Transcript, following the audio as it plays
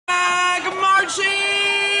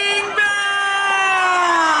Marching Band!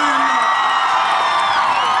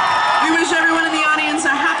 We wish everyone in the audience a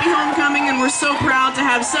happy homecoming, and we're so proud to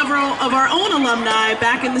have several of our own alumni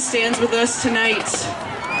back in the stands with us tonight.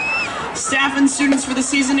 Staff and students for the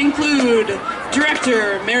season include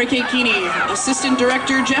Director Mary Kay Keeney, Assistant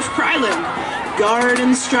Director Jeff Krylan, Guard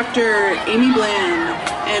Instructor Amy Bland,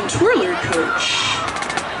 and Twirler Coach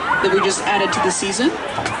that we just added to the season.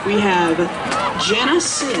 We have Jana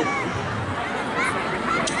Sid.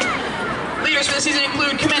 Leaders for the season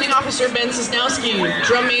include Commanding Officer Ben Sosnowski,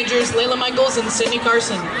 Drum Majors Layla Michaels and Sydney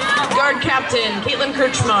Carson, Guard Captain Caitlin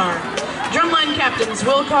Kirchmar, Drumline Captains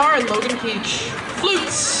Will Carr and Logan Keach,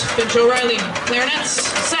 Flutes Finch O'Reilly, Clarinets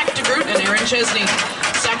Zach DeGroot and Aaron Chesney,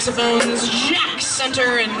 Saxophones Jack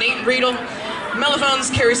Center and Nate Riedel,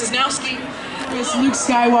 Mellophones Carrie Sosnowski, Is Luke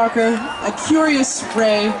Skywalker, a curious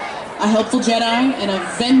Rey, a helpful Jedi, and a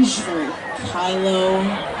vengeful Kylo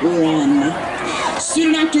Ren.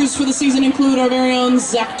 Student actors for the season include our very own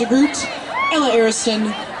Zach DeGroot, Ella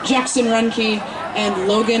Ariston, Jackson Runke, and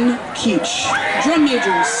Logan Keach. Drum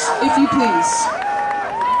majors, if you please.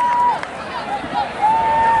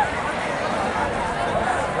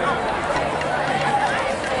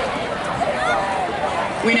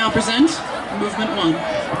 We now present Movement 1.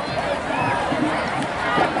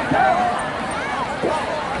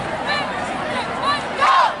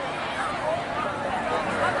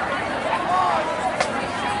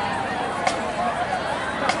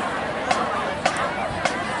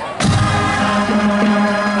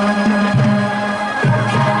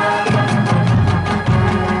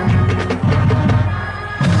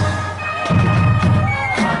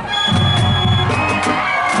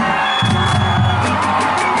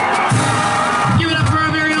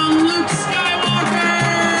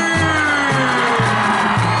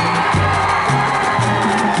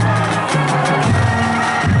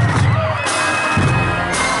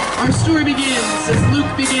 Our story begins as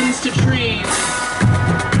Luke begins to train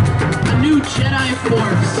a new Jedi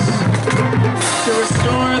Force to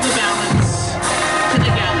restore the balance to the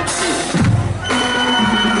galaxy.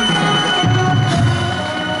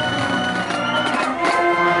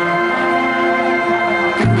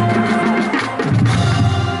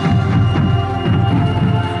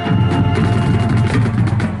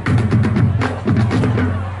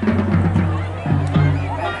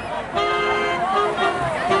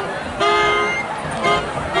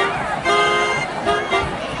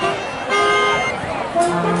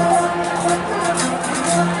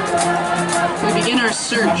 Begin our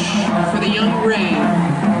search for the young Rey.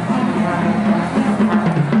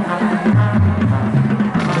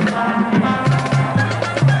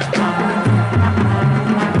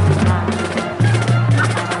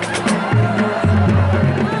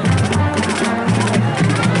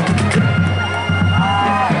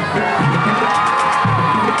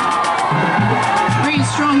 Rey is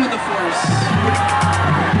strong with the Force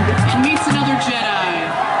and meets another Jedi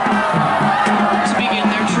to begin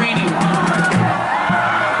their training.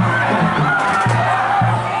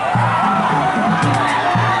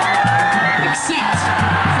 Except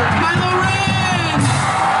for Kylo Ren!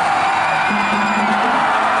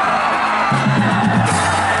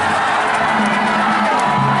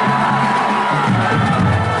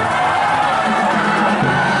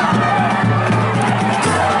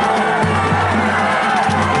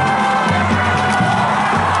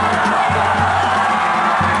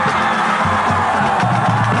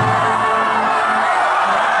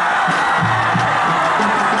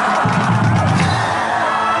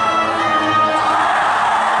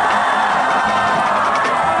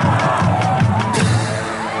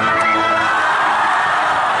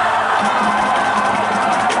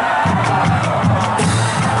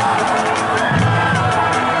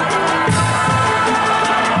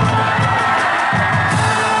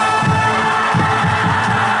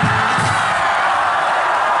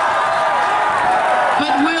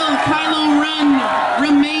 But will Kylo Ren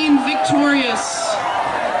remain victorious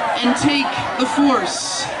and take the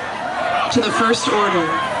Force to the First Order?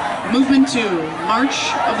 Movement 2,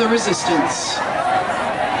 March of the Resistance.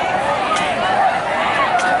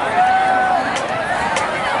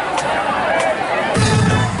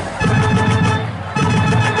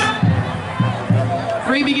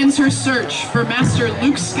 Rey begins her search for Master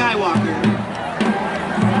Luke Skywalker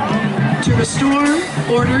to restore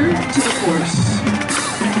order to the Force.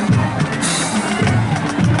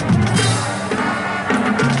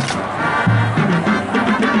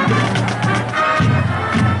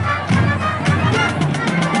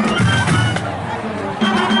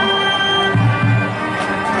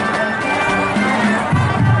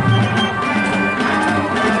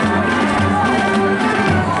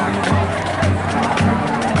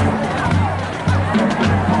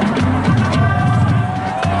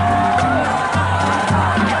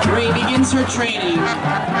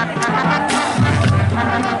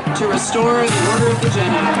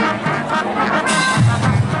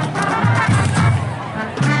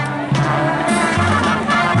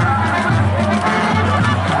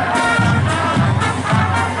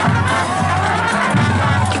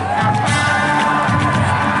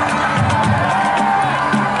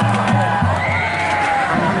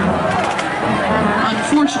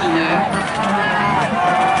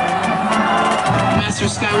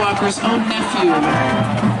 Master Skywalker's own nephew,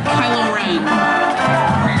 Kylo Ren.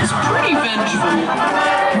 He's pretty vengeful.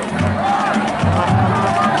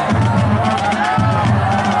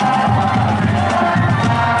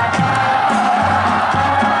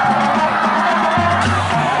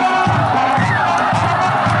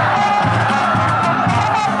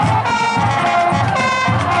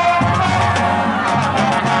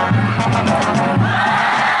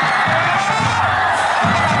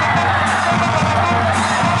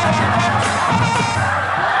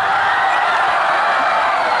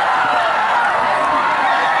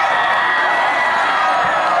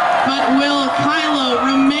 But will Kylo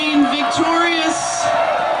remain victorious?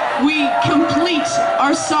 We complete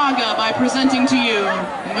our saga by presenting to you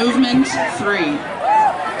Movement 3.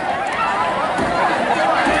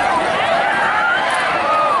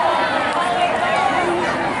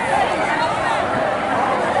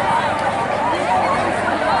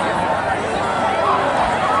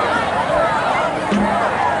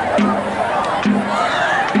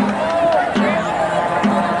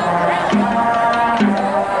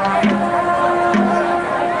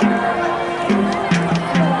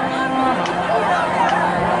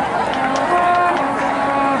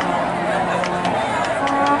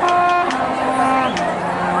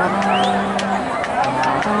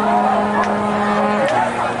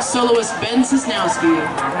 Soloist Ben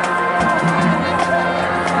Cisnowski.